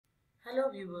Hello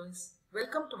viewers,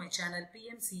 welcome to my channel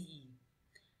PMCE.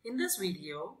 In this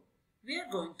video, we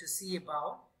are going to see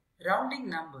about rounding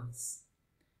numbers.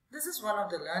 This is one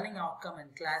of the learning outcome in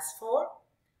class 4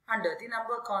 under the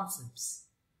number concepts.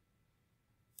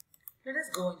 Let us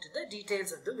go into the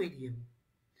details of the video.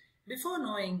 Before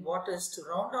knowing what is to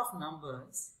round off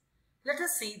numbers, let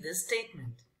us see this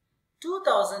statement.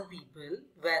 2000 people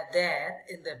were there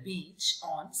in the beach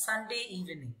on Sunday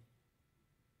evening.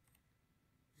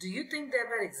 Do you think there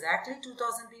were exactly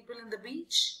 2000 people in the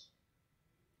beach?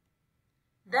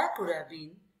 There could have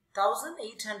been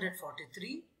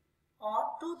 1843 or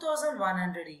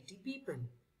 2180 people,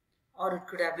 or it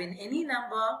could have been any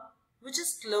number which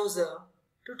is closer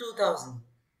to 2000.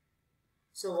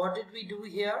 So what did we do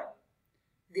here?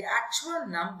 The actual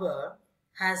number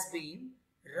has been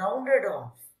rounded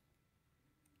off.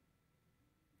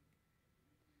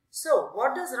 So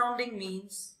what does rounding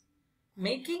means?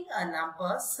 Making a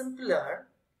number simpler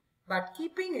but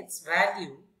keeping its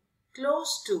value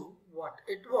close to what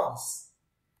it was.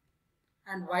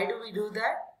 And why do we do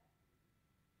that?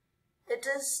 It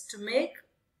is to make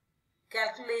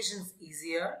calculations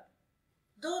easier,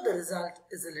 though the result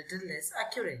is a little less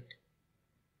accurate.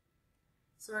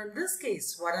 So in this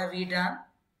case, what have we done?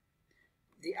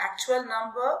 The actual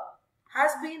number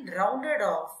has been rounded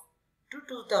off to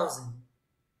 2000.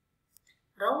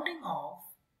 Rounding off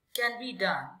can be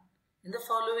done in the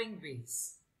following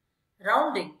ways.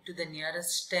 Rounding to the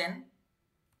nearest 10,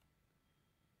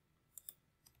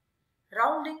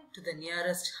 rounding to the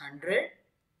nearest 100,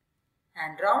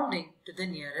 and rounding to the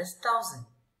nearest 1000.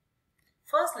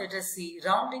 First, let us see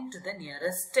rounding to the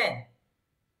nearest 10.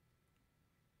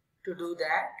 To do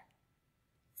that,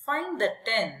 find the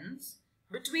tens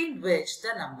between which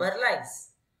the number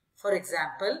lies. For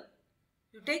example,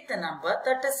 you take the number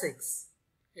 36.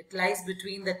 It lies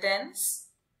between the tens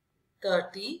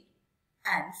 30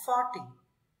 and 40.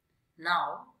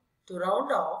 Now, to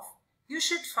round off, you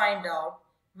should find out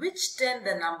which 10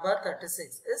 the number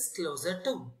 36 is closer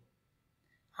to.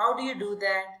 How do you do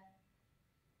that?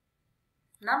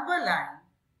 Number line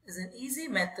is an easy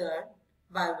method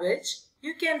by which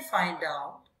you can find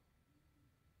out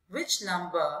which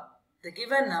number the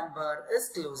given number is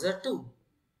closer to.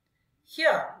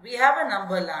 Here we have a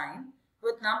number line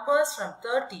with numbers from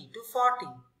 30 to 40.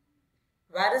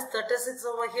 Where is 36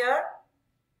 over here?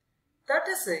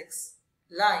 36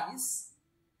 lies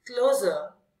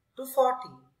closer to 40.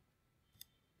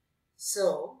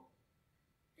 So,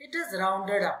 it is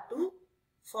rounded up to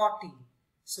 40.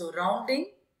 So,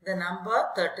 rounding the number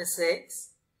 36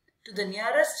 to the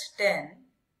nearest 10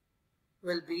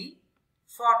 will be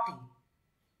 40.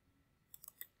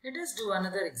 Let us do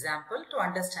another example to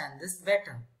understand this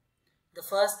better. The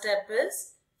first step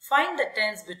is find the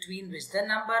tens between which the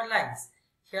number lies.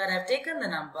 Here I have taken the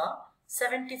number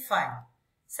 75.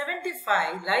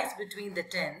 75 lies between the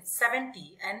tens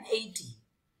 70 and 80.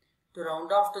 To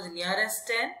round off to the nearest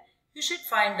 10, you should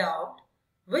find out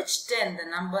which 10 the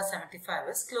number 75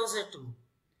 is closer to.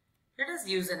 Let us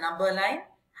use a number line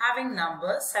having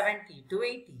numbers 70 to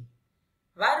 80.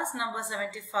 Where is number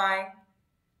 75?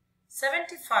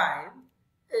 75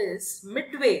 is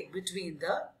midway between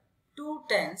the two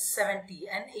tens 70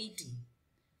 and 80.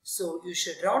 So you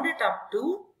should round it up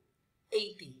to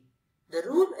 80. The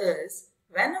rule is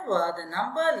whenever the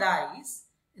number lies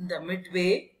in the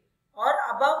midway or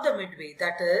above the midway,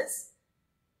 that is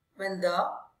when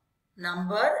the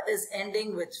number is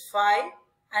ending with 5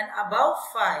 and above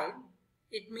 5,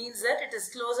 it means that it is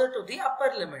closer to the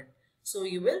upper limit. So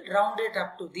you will round it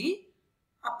up to the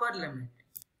upper limit.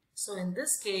 So in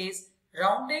this case,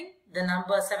 rounding the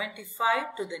number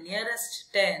 75 to the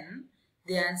nearest 10,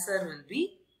 the answer will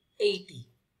be 80.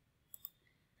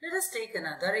 Let us take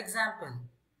another example.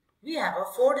 We have a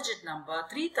 4-digit number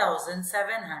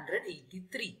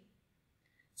 3783.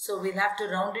 So we'll have to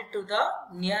round it to the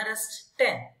nearest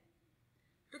 10.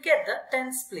 To get the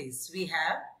tens place, we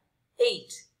have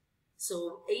 8.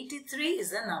 So 83 is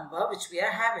the number which we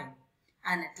are having,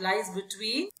 and it lies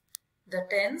between the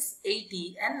tens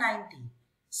 80 and 90.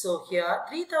 So here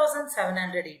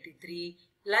 3783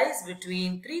 lies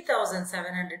between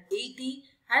 3780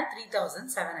 and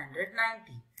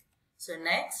 3790. So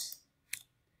next,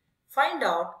 find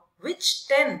out which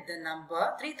 10 the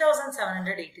number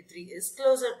 3783 is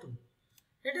closer to.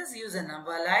 Let us use a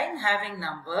number line having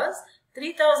numbers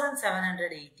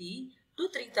 3780 to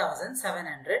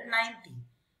 3790.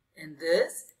 In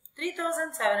this,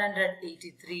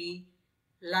 3783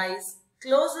 lies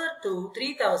closer to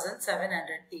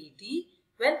 3780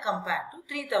 when compared to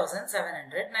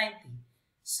 3790.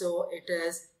 So it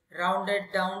is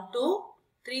rounded down to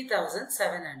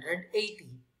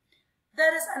 3780.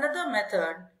 There is another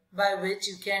method by which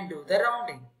you can do the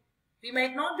rounding. We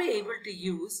might not be able to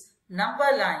use number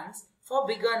lines for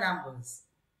bigger numbers.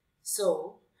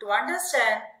 So, to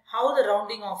understand how the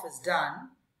rounding off is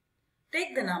done,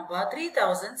 take the number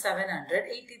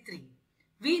 3783.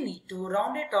 We need to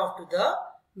round it off to the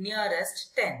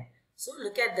nearest 10. So,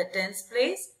 look at the tens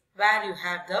place where you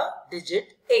have the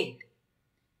digit 8.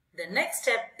 The next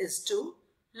step is to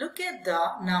look at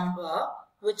the number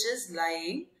which is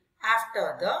lying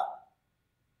after the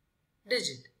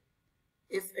digit.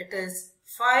 If it is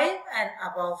 5 and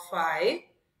above 5,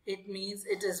 it means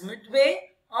it is midway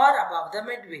or above the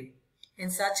midway. In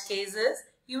such cases,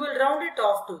 you will round it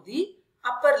off to the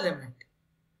upper limit.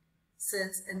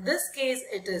 Since in this case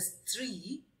it is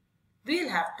 3, we will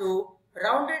have to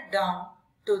round it down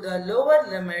to the lower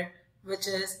limit, which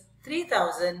is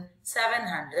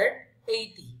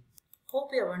 3780.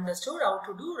 Hope you have understood how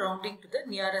to do rounding to the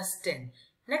nearest 10.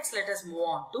 Next, let us move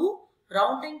on to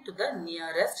rounding to the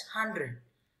nearest 100.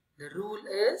 The rule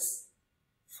is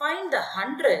find the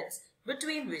hundreds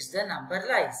between which the number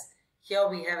lies. Here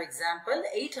we have example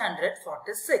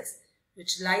 846,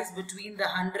 which lies between the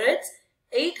hundreds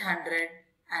 800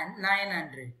 and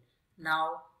 900.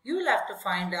 Now, you will have to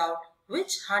find out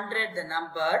which hundred the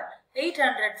number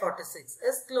 846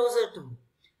 is closer to.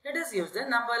 Let us use the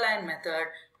number line method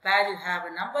where you have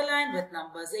a number line with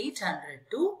numbers 800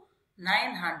 to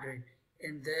 900.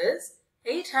 In this,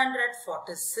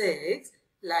 846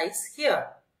 lies here,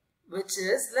 which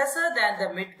is lesser than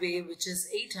the midway, which is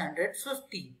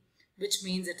 850, which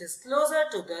means it is closer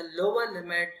to the lower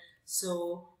limit.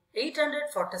 So,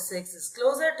 846 is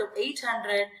closer to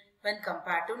 800 when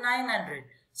compared to 900.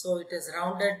 So, it is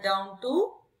rounded down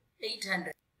to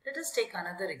 800. Let us take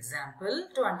another example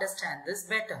to understand this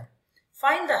better.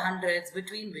 Find the hundreds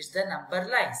between which the number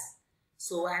lies.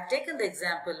 So, I have taken the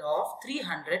example of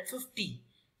 350.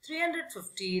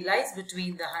 350 lies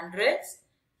between the hundreds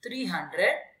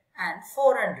 300 and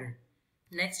 400.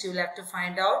 Next, you will have to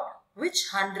find out which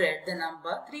hundred the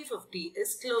number 350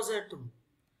 is closer to.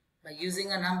 By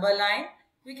using a number line,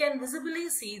 we can visibly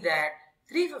see that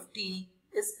 350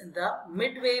 is in the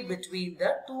midway between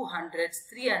the two hundreds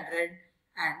 300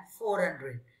 and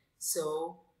 400.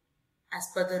 So, as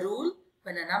per the rule,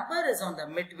 when a number is on the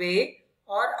midway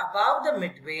or above the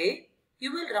midway,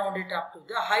 you will round it up to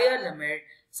the higher limit.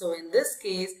 So, in this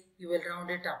case, you will round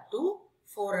it up to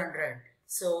 400.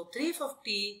 So,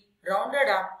 350 rounded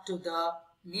up to the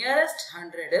nearest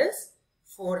 100 is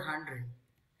 400.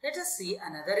 Let us see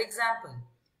another example.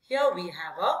 Here we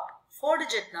have a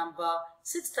 4-digit number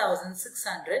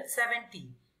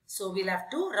 6670. So, we'll have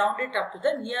to round it up to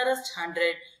the nearest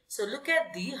 100. So, look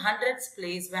at the hundreds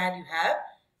place where you have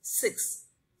 6.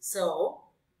 So,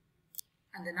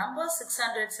 and the number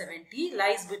 670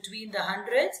 lies between the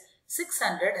hundreds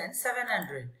 600 and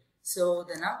 700. So,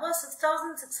 the number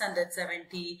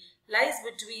 6670 lies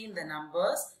between the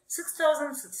numbers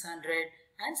 6600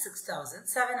 and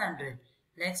 6700.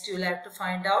 Next, you will have to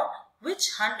find out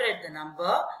which hundred the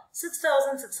number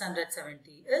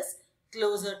 6670 is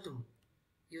closer to.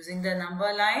 Using the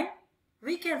number line,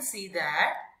 we can see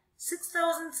that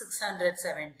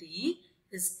 6670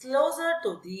 is closer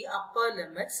to the upper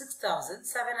limit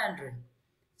 6700.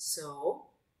 So,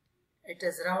 it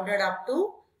is rounded up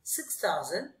to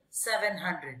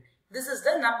 6700. This is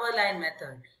the number line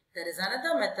method. There is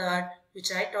another method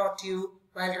which I taught you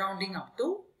while rounding up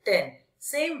to 10.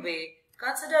 Same way,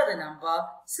 consider the number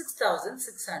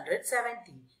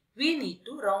 6670. We need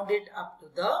to round it up to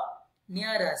the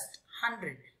nearest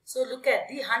 100. So, look at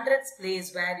the hundreds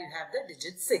place where you have the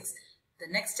digit 6. The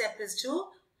next step is to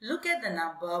look at the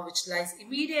number which lies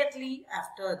immediately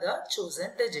after the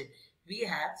chosen digit. We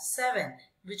have 7,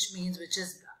 which means which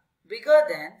is bigger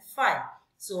than 5.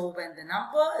 So, when the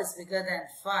number is bigger than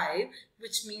 5,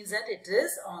 which means that it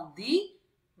is on the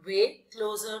way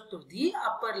closer to the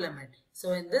upper limit.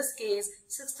 So, in this case,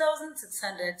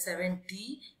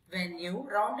 6670, when you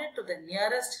round it to the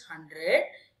nearest 100,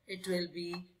 it will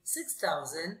be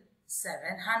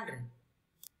 6700.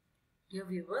 Dear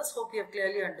viewers, hope you have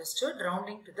clearly understood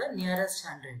rounding to the nearest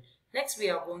 100. Next, we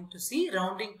are going to see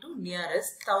rounding to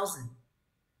nearest 1000.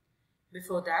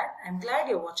 Before that, I am glad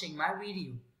you are watching my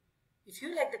video. If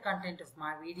you like the content of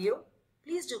my video,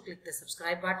 please do click the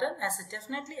subscribe button as it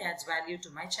definitely adds value to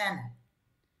my channel.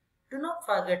 Do not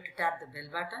forget to tap the bell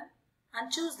button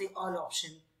and choose the all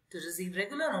option to receive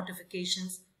regular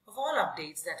notifications of all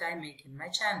updates that I make in my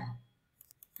channel.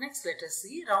 Next, let us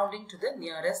see rounding to the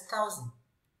nearest 1000.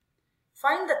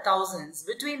 Find the thousands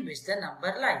between which the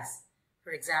number lies.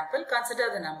 For example, consider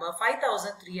the number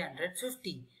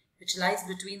 5350, which lies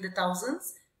between the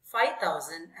thousands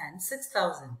 5,000 and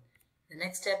 6,000. The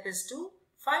next step is to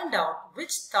find out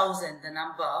which thousand the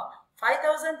number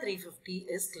 5,350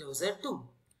 is closer to.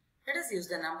 Let us use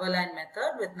the number line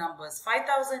method with numbers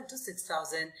 5,000 to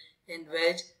 6,000, in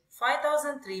which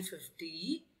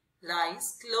 5,350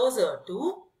 lies closer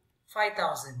to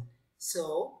 5,000.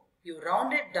 So you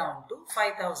round it down to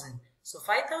 5,000. So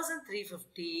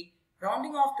 5,350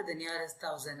 rounding off to the nearest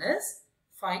thousand is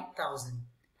 5,000.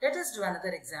 Let us do another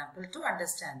example to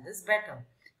understand this better.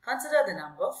 Consider the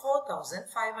number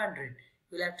 4,500.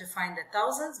 You will have to find the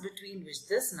thousands between which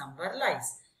this number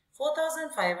lies.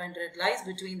 4,500 lies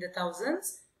between the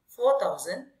thousands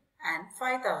 4,000 and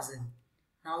 5,000.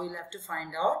 Now you will have to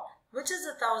find out which is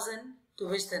the thousand to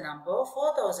which the number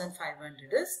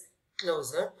 4,500 is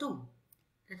closer to.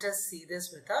 Let us see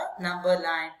this with a number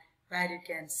line, where you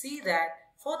can see that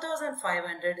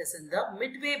 4,500 is in the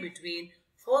midway between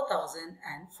 4,000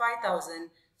 and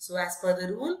 5,000. So as per the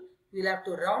rule, we will have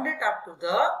to round it up to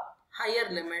the higher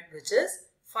limit, which is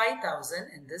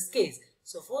 5,000 in this case.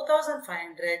 So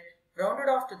 4,500 rounded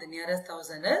off to the nearest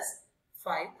thousand is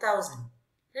 5,000.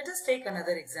 Let us take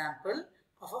another example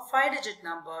of a 5-digit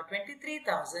number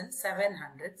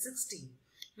 23,760.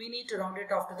 We need to round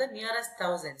it off to the nearest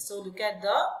thousand. So look at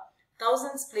the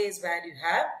thousands place where you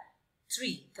have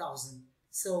 3,000.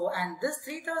 So, and this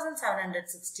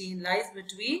 3,716 lies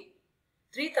between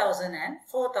 3,000 and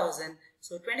 4,000.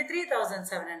 So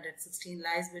 23,716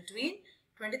 lies between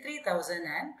 23,000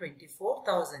 and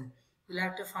 24,000. We'll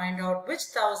have to find out which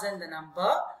thousand the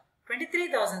number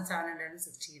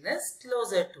 23,716 is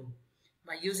closer to.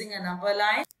 By using a number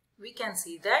line, we can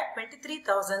see that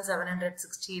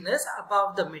 23,716 is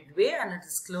above the midway and it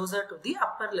is closer to the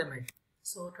upper limit.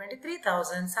 So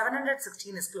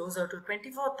 23,716 is closer to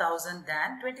 24,000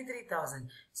 than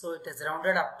 23,000. So it is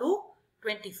rounded up to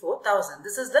 24,000.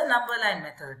 This is the number line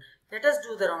method. Let us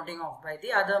do the rounding off by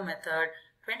the other method,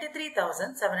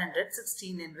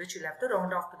 23,716, in which you will have to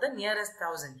round off to the nearest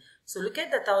thousand. So look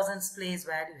at the thousands place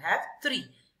where you have 3,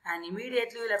 and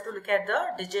immediately you will have to look at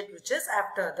the digit which is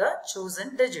after the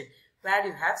chosen digit, where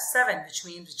you have 7, which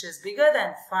means which is bigger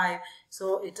than 5.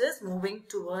 So it is moving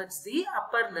towards the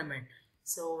upper limit.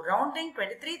 So rounding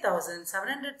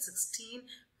 23,716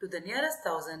 to the nearest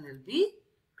thousand will be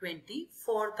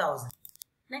 24,000.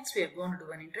 Next, we are going to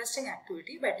do an interesting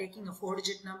activity by taking a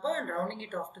 4-digit number and rounding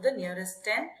it off to the nearest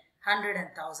 10, 100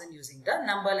 and 1000 using the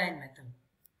number line method.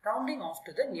 Rounding off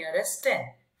to the nearest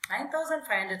 10.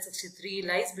 9,563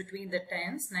 lies between the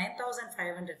tens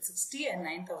 9,560 and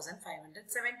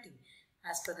 9,570.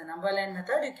 As per the number line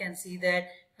method, you can see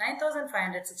that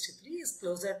 9,563 is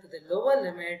closer to the lower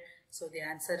limit. So the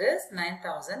answer is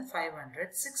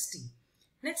 9,560.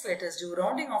 Next, let us do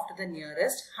rounding off to the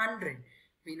nearest 100.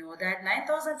 We know that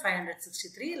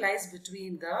 9,563 lies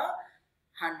between the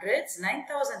hundreds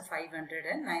 9,500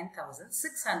 and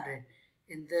 9,600.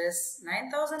 In this,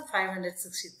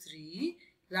 9,563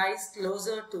 lies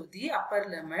closer to the upper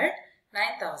limit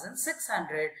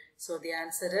 9,600. So the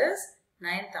answer is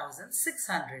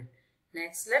 9,600.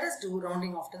 Next, let us do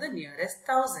rounding off to the nearest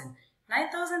thousand.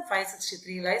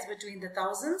 9,563 lies between the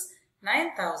thousands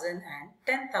 9,000 and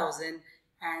 10,000.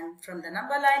 And from the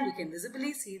number line, we can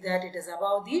visibly see that it is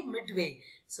above the midway.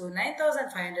 So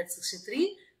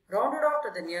 9,563 rounded off to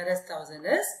the nearest thousand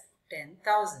is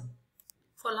 10,000.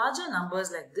 For larger numbers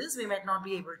like this, we might not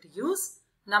be able to use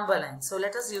number line. So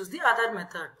let us use the other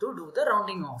method to do the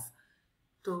rounding off.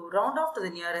 To round off to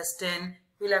the nearest 10,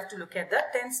 we will have to look at the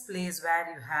tens place where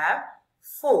you have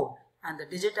 4 and the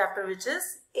digit after which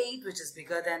is 8, which is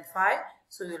bigger than 5.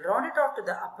 So we will round it off to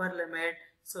the upper limit.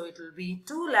 So it will be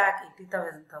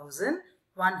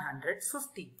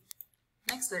 2,80,150.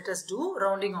 Next, let us do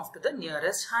rounding off to the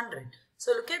nearest 100.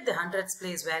 So look at the hundreds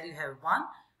place where you have 1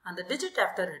 and the digit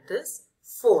after it is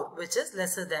 4, which is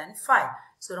lesser than 5.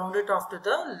 So round it off to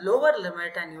the lower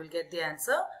limit and you will get the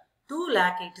answer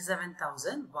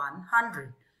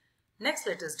 2,87,100. Next,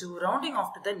 let us do rounding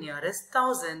off to the nearest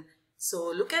 1,000.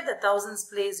 So look at the thousands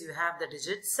place, you have the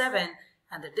digit 7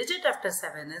 and the digit after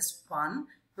 7 is 1,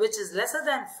 which is lesser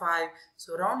than 5.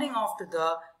 So rounding off to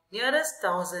the nearest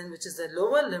 1,000, which is the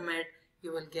lower limit,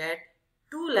 you will get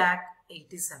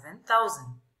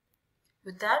 2,87,000.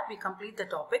 With that, we complete the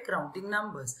topic rounding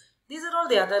numbers. These are all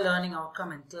the other learning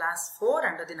outcome in class 4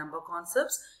 under the number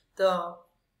concepts. The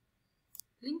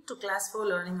link to class 4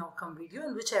 learning outcome video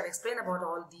in which I have explained about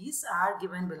all these are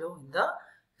given below in the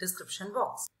description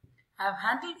box. I have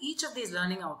handled each of these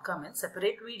learning outcome in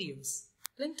separate videos.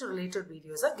 Link to related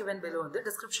videos are given below in the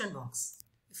description box.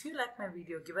 If you like my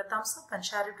video, give a thumbs up and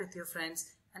share it with your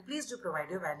friends, and please do provide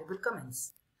your valuable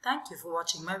comments. Thank you for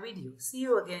watching my video. See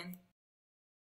you again.